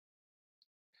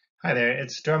Hi there,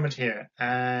 it's Dermot here,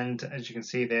 and as you can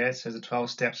see there, it says the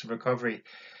 12 steps of recovery.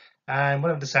 And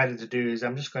what I've decided to do is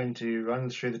I'm just going to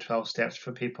run through the 12 steps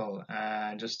for people,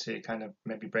 and just to kind of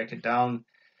maybe break it down,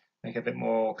 make it a bit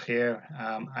more clear.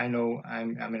 I know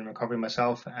I'm in recovery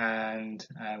myself, and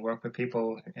I work with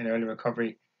people in early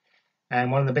recovery,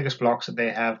 and one of the biggest blocks that they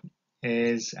have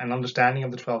is an understanding of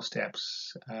the 12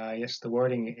 steps. Yes, the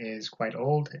wording is quite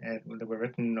old. They were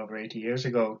written over 80 years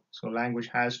ago, so language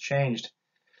has changed.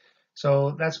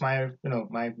 So that's my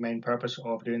main purpose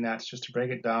of doing that is just to break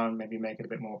it down, maybe make it a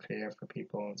bit more clear for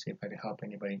people and see if I can help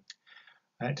anybody.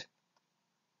 Right?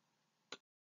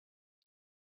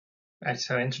 Right,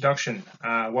 so introduction.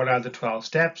 What are the 12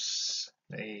 steps?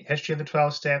 The history of the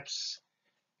 12 steps,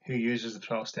 who uses the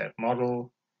 12-step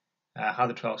model, how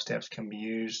the 12 steps can be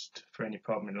used for any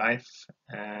problem in life,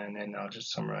 and then I'll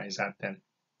just summarize that then.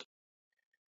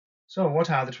 So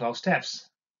what are the 12 steps?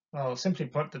 Well, simply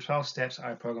put, the 12 steps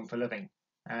are a program for living.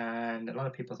 And a lot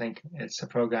of people think it's a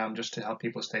program just to help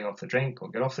people stay off the drink or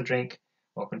get off the drink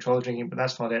or control drinking, but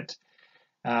that's not it.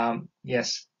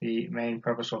 Yes, the main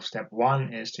purpose of step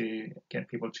one is to get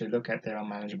people to look at their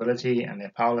unmanageability and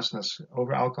their powerlessness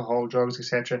over alcohol, drugs,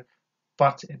 etc.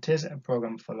 But it is a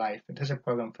program for life. It is a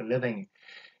program for living.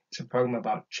 It's a program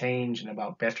about change and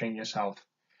about bettering yourself.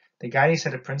 The guiding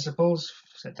set of principles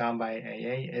set down by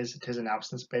AA is it is an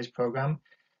abstinence-based program,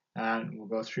 and we'll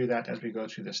go through that as we go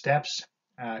through the steps.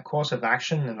 Course of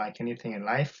action, and like anything in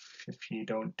life, if you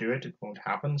don't do it, it won't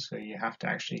happen. So you have to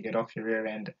actually get off your rear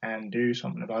end and do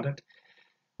something about it.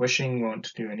 Wishing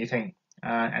won't do anything.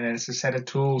 And then it's a set of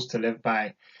tools to live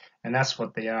by, and that's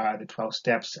what they are. The 12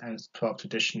 steps and 12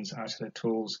 traditions are a set of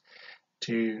tools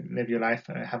to live your life,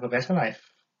 have a better life.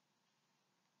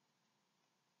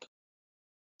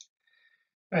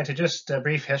 Right, so just a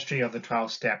brief history of the 12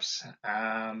 steps.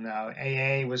 Now,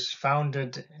 AA was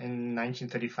founded in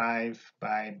 1935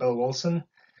 by Bill Wilson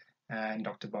and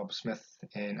Dr. Bob Smith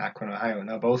in Akron, Ohio.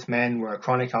 Now, both men were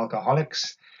chronic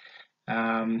alcoholics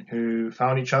who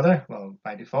found each other, well,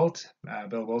 by default.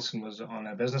 Bill Wilson was on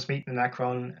a business meeting in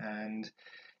Akron, and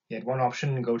he had one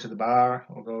option, go to the bar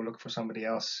or go look for somebody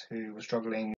else who was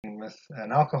struggling with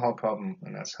an alcohol problem,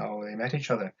 and that's how they met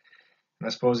each other. And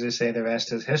I suppose they say the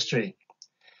rest is history.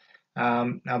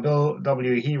 Now, Bill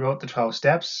W., he wrote the 12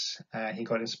 steps. He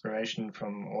got inspiration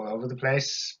from all over the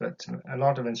place, but a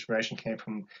lot of inspiration came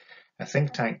from a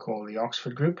think tank called the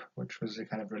Oxford Group, which was a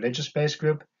kind of religious-based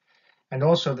group, and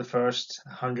also the first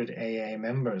 100 AA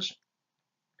members.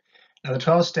 Now, the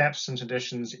 12 steps and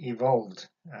traditions evolved.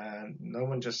 No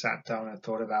one just sat down and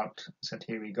thought about, said,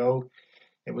 here we go.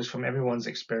 It was from everyone's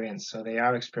experience. So they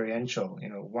are experiential. You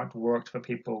know, what worked for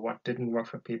people, what didn't work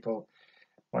for people,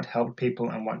 what helped people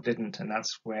and what didn't, and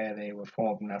that's where they were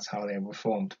formed, and that's how they were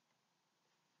formed.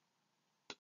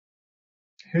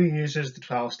 Who uses the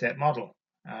 12-step model?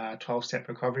 12-step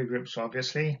recovery groups,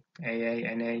 obviously,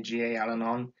 AA, NA, GA,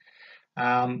 Al-Anon,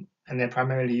 and they're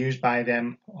primarily used by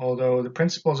them, although the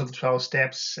principles of the 12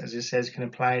 steps, as it says, can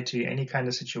apply to any kind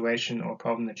of situation or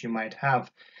problem that you might have.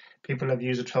 People have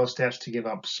used the 12 steps to give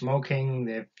up smoking,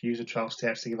 they've used the 12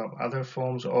 steps to give up other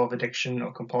forms of addiction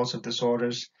or compulsive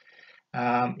disorders.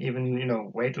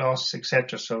 Even weight loss,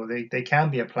 etc. So they can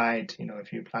be applied.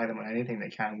 If you apply them on anything, they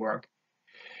can work.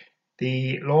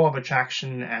 The law of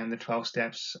attraction and the 12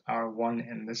 steps are one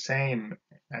and the same.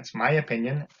 That's my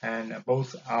opinion, and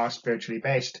both are spiritually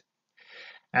based.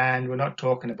 And we're not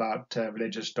talking about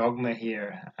religious dogma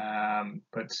here,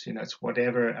 but it's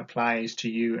whatever applies to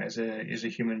you as a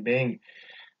human being.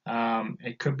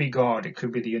 It could be God, it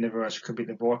could be the universe, it could be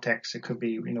the vortex, it could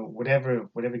be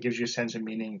whatever gives you a sense of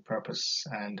meaning, purpose,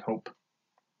 and hope.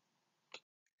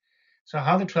 So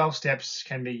how the 12 steps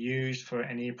can be used for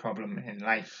any problem in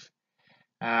life.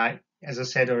 As I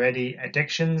said already,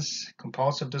 addictions,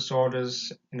 compulsive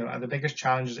disorders, are the biggest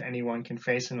challenges anyone can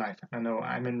face in life. I know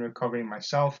I'm in recovery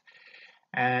myself,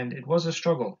 and it was a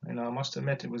struggle. I must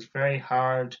admit it was very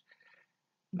hard,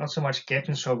 not so much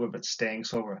getting sober, but staying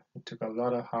sober. It took a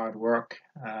lot of hard work,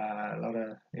 a lot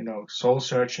of, soul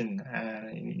searching,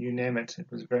 you name it. It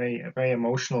was a very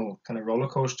emotional kind of roller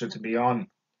coaster to be on.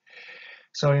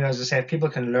 So, as I said, people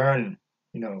can learn,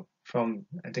 from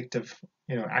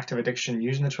active addiction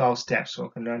using the 12 steps, so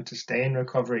can learn to stay in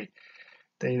recovery.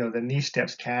 Then these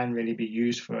steps can really be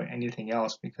used for anything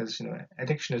else because,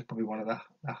 addiction is probably one of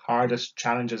the hardest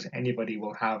challenges anybody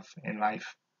will have in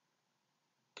life.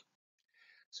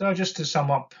 So just to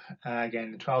sum up,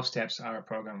 again, the 12 steps are a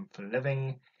program for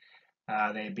living.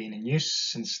 They've been in use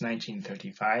since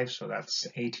 1935, so that's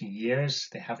 80 years.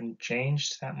 They haven't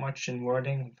changed that much in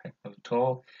wording, in fact, not at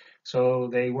all. So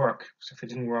they work. So if it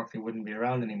didn't work, they wouldn't be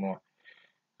around anymore.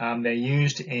 They're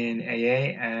used in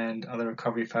AA and other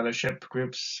recovery fellowship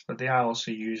groups, but they are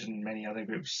also used in many other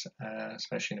groups,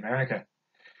 especially in America.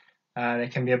 They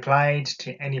can be applied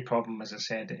to any problem, as I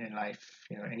said, in life.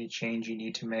 Any change you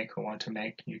need to make or want to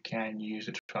make, you can use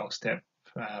a 12-step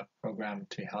program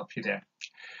to help you there.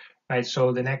 Right,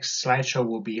 so the next slideshow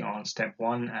will be on step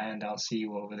 1, and I'll see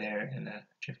you over there in a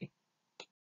jiffy.